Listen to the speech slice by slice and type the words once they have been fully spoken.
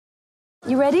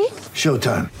You ready?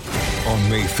 Showtime. On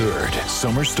May 3rd,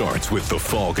 summer starts with The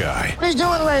Fall Guy. Let's do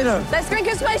it later. Let's drink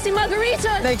a spicy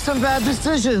margarita. Make some bad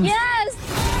decisions. Yes!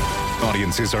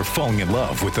 Audiences are falling in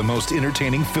love with the most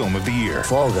entertaining film of the year.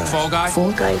 Fall Guy. Fall Guy?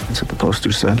 Fall Guy. That's what the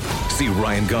poster said. See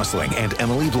Ryan Gosling and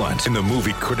Emily Blunt in the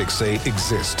movie critics say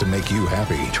exists to make you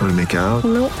happy. Trying to make it out?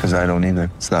 Nope. Because I don't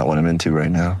either. It's not what I'm into right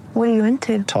now. What are you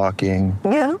into? Talking.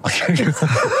 Yeah.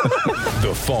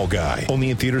 The Fall Guy.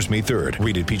 Only in theaters May 3rd.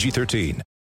 Rated PG-13.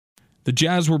 The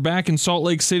Jazz were back in Salt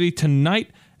Lake City tonight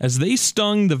as they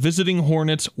stung the visiting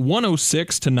Hornets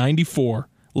 106-94.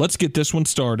 Let's get this one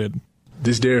started.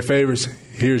 This is Derek Favors.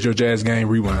 Here's your Jazz Game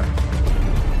Rewind.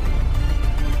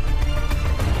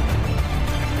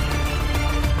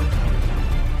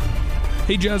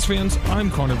 Hey Jazz fans, I'm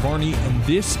Connor Varney, and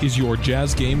this is your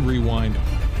Jazz Game Rewind.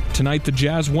 Tonight, the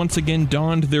Jazz once again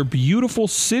donned their beautiful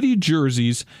city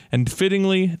jerseys, and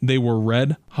fittingly, they were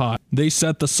red hot. They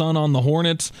set the sun on the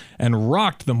Hornets and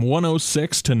rocked them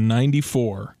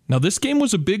 106-94. Now, this game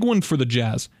was a big one for the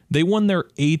Jazz. They won their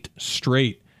 8th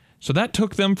straight. So that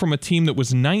took them from a team that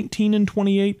was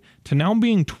 19-28 to now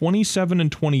being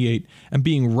 27-28 and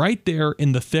being right there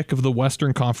in the thick of the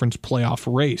Western Conference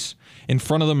playoff race. In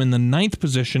front of them in the 9th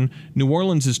position, New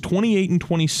Orleans is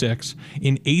 28-26.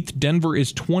 In 8th, Denver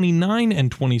is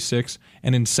 29-26.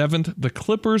 And in 7th, the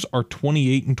Clippers are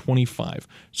 28-25.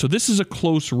 So this is a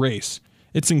close race.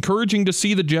 It's encouraging to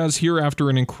see the Jazz here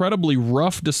after an incredibly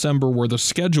rough December where the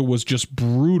schedule was just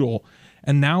brutal,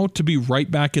 and now to be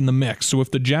right back in the mix. So if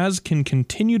the Jazz can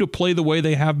continue to play the way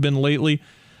they have been lately,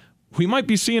 we might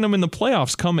be seeing them in the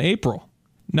playoffs come April.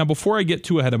 Now, before I get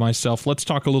too ahead of myself, let's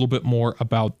talk a little bit more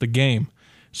about the game.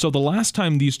 So the last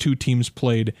time these two teams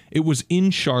played, it was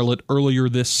in Charlotte earlier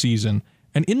this season,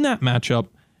 and in that matchup,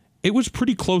 it was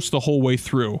pretty close the whole way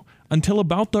through, until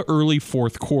about the early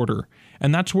fourth quarter,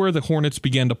 and that's where the Hornets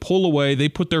began to pull away. They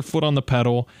put their foot on the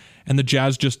pedal, and the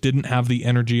Jazz just didn't have the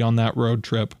energy on that road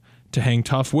trip to hang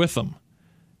tough with them.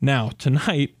 Now,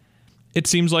 tonight, it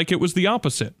seems like it was the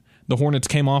opposite. The Hornets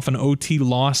came off an OT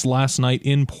loss last night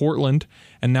in Portland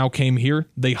and now came here.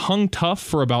 They hung tough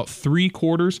for about 3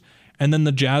 quarters, and then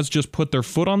the Jazz just put their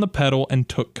foot on the pedal and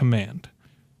took command.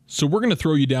 So we're going to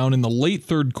throw you down in the late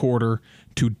third quarter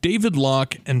to David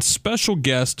Locke and special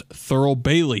guest Thurl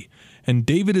Bailey. And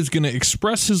David is going to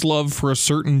express his love for a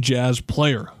certain Jazz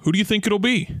player. Who do you think it'll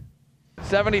be?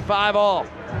 75 all.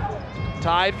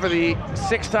 Tied for the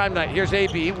 6th time night. Here's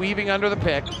AB weaving under the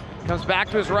pick. Comes back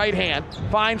to his right hand.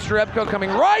 Finds Jerebko coming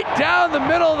right down the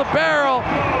middle of the barrel.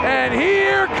 And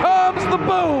here comes the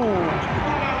boom.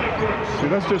 See,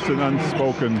 that's just an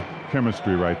unspoken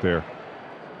chemistry right there.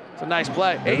 It's a nice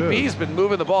play. AB's been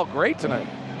moving the ball great tonight.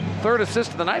 3rd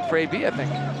assist of the night for AB, I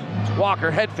think.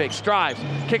 Walker, head fake, strives,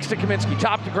 kicks to Kaminsky,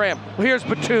 top to Graham. Well, here's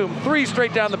Batum, 3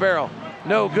 straight down the barrel.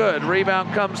 No good.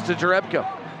 Rebound comes to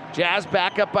Jerebko. Jazz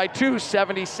back up by 2,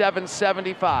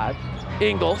 77-75.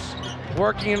 Ingles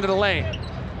working into the lane.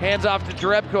 Hands off to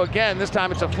Jerebko again. This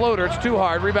time it's a floater. It's too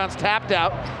hard. Rebound's tapped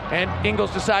out, and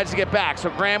Ingles decides to get back. So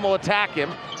Graham will attack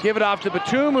him. Give it off to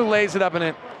Batum, who lays it up and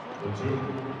in.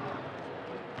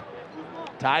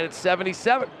 Tied at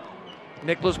 77.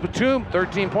 Nicholas Batum,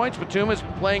 13 points. Batum is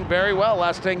playing very well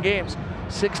last 10 games.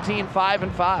 16, 5,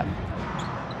 and 5.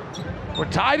 We're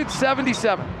tied at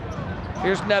 77.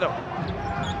 Here's Neto.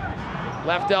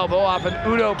 Left elbow off an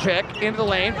Udo pick into the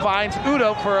lane, finds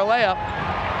Udo for a layup.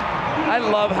 I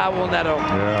love Howell Neto.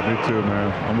 Yeah, me too,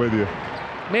 man. I'm with you.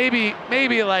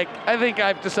 Maybe like, I think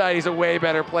I've decided he's a way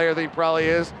better player than he probably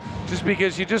is, just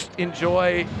because you just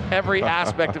enjoy every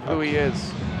aspect of who he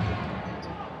is.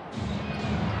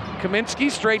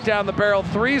 Kaminsky straight down the barrel.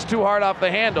 3 is too hard off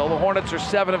the handle. The Hornets are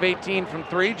 7 of 18 from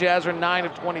 3. Jazz are 9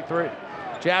 of 23.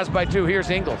 Jazz by 2. Here's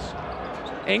Ingles.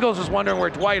 Ingles is wondering where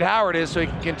Dwight Howard is so he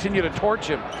can continue to torch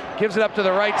him. Gives it up to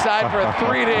the right side for a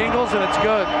 3 to Ingles, and it's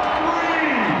good.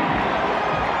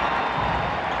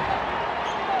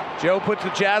 Joe puts the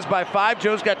Jazz by 5.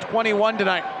 Joe's got 21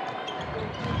 tonight.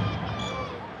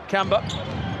 Kemba,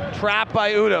 trapped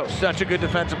by Udo. Such a good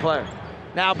defensive player.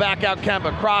 Now back out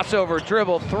Kemba, crossover,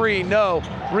 dribble, 3, no.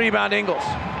 Rebound Ingles.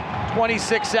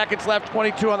 26 seconds left,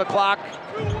 22 on the clock.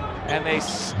 And they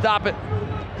stop it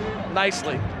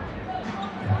nicely.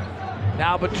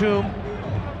 Now Batum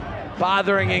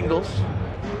bothering Ingles.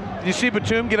 Did you see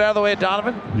Batum get out of the way of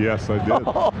Donovan? Yes, I did.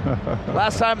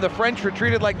 Last time the French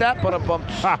retreated like that, but a bump.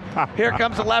 Here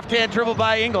comes a left-hand dribble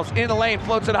by Ingles. In the lane,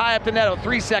 floats it high up to Neto.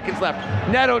 3 seconds left.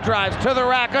 Neto drives to the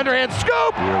rack, underhand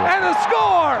scoop, and the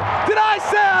score! Did I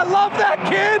say I love that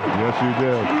kid? Yes, you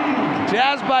did.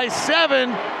 Jazz by 7.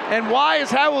 And why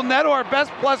is Howell Neto our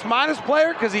best plus-minus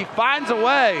player? Because he finds a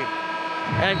way.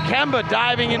 And Kemba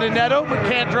diving into Neto, but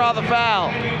can't draw the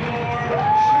foul.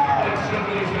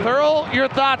 Thurl, your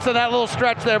thoughts on that little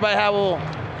stretch there by Howell?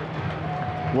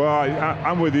 Well,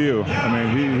 I'm with you.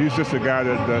 I mean, he's just a guy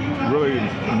that really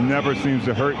never seems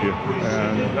to hurt you.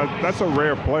 And that's a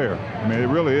rare player. I mean, it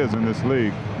really is in this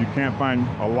league. You can't find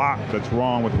a lot that's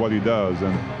wrong with what he does,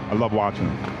 and I love watching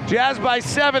him. Jazz by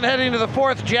 7 heading to the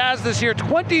fourth. Jazz this year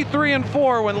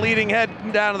 23-4 when leading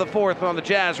heading down to the fourth on the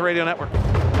Jazz Radio Network.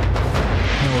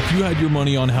 Now, if you had your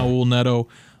money on Howell Neto,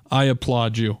 I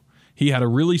applaud you. He had a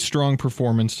really strong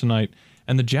performance tonight,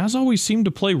 and the Jazz always seem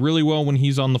to play really well when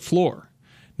he's on the floor.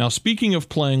 Now, speaking of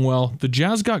playing well, the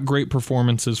Jazz got great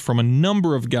performances from a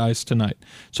number of guys tonight,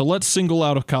 so let's single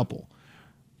out a couple.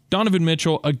 Donovan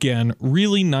Mitchell, again,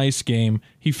 really nice game.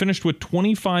 He finished with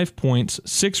 25 points,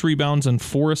 6 rebounds, and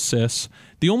 4 assists.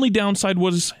 The only downside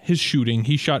was his shooting.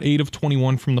 He shot 8 of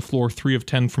 21 from the floor, 3 of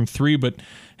 10 from 3, but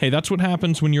hey, that's what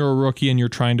happens when you're a rookie and you're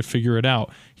trying to figure it out.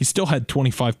 He still had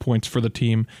 25 points for the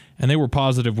team, and they were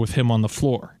positive with him on the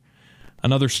floor.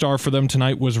 Another star for them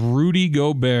tonight was Rudy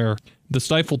Gobert. The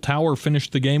Stifle Tower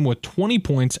finished the game with 20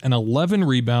 points and 11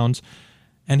 rebounds,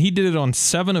 and he did it on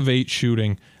 7 of 8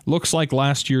 shooting. Looks like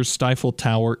last year's Stifle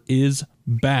Tower is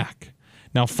back.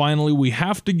 Now, finally, we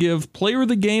have to give Player of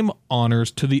the Game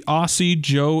honors to the Aussie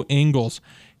Joe Ingles.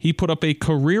 He put up a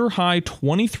career-high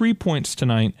 23 points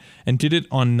tonight and did it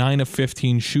on 9 of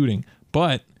 15 shooting,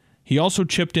 but he also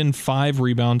chipped in 5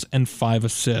 rebounds and 5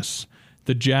 assists.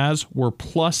 The Jazz were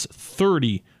plus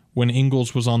 30 when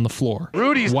Ingles was on the floor.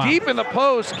 Rudy's deep in the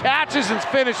post, catches and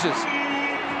finishes.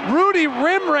 Rudy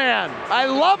rim ran. I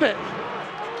love it.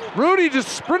 Rudy just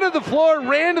sprinted the floor,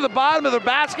 ran to the bottom of the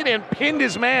basket, and pinned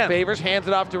his man. Favors hands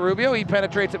it off to Rubio. He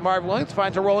penetrates at Marvin Williams,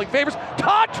 finds a rolling Favors.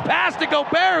 Touch pass to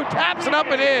Gobert, who taps it up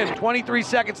and in. 23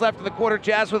 seconds left in the quarter.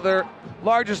 Jazz with their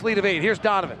largest lead of 8. Here's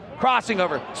Donovan. Crossing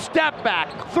over. Step back.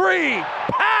 3.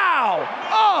 Pow!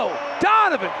 Oh!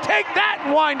 Donovan, take that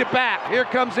and wind it back. Here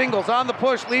comes Ingles on the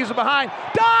push. Leaves it behind.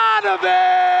 Donovan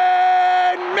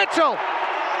Mitchell!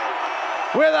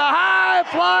 With a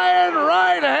high-flying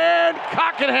right-hand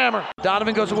cock and hammer.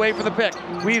 Donovan goes away for the pick.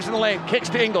 Weaves in the lane. Kicks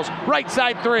to Ingles. Right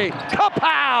side 3.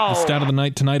 Kapow! The stat of the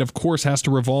night tonight, of course, has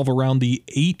to revolve around the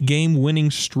 8-game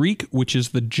winning streak, which is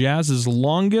the Jazz's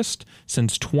longest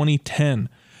since 2010.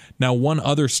 Now, one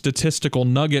other statistical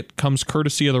nugget comes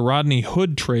courtesy of the Rodney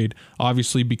Hood trade,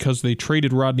 obviously because they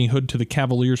traded Rodney Hood to the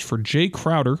Cavaliers for Jay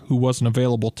Crowder, who wasn't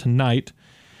available tonight.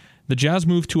 The Jazz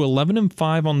moved to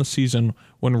 11-5 on the season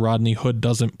when Rodney Hood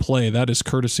doesn't play. That is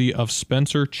courtesy of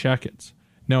Spencer Checketts.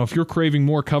 Now, if you're craving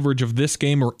more coverage of this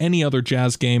game or any other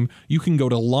Jazz game, you can go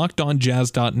to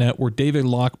LockedOnJazz.net, where David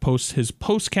Locke posts his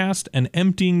postcast and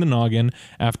emptying the noggin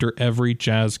after every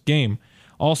Jazz game.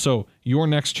 Also, your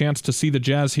next chance to see the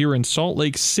Jazz here in Salt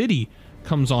Lake City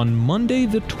comes on Monday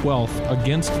the 12th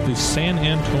against the San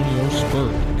Antonio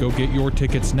Spurs. Go get your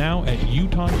tickets now at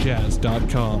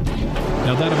UtahJazz.com.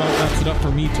 Now that about wraps it up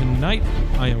for me tonight.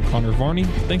 I am Connor Varney.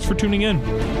 Thanks for tuning in.